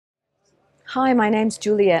Hi, my name's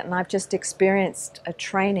Juliet, and I've just experienced a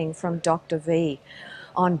training from Dr. V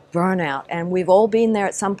on burnout, and we've all been there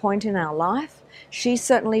at some point in our life. She's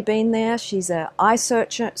certainly been there. She's an eye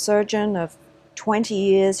surgeon of 20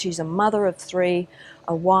 years. She's a mother of 3,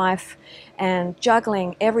 a wife, and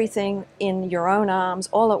juggling everything in your own arms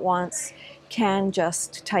all at once can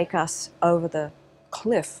just take us over the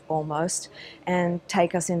cliff almost and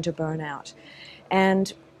take us into burnout.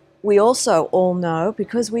 And we also all know,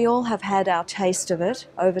 because we all have had our taste of it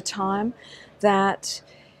over time, that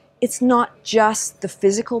it's not just the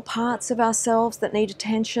physical parts of ourselves that need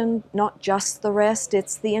attention, not just the rest,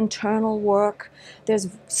 it's the internal work. There's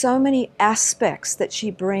so many aspects that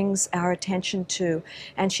she brings our attention to,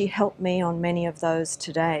 and she helped me on many of those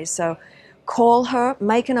today. So call her,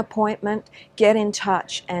 make an appointment, get in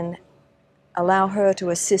touch, and allow her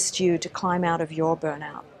to assist you to climb out of your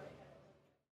burnout.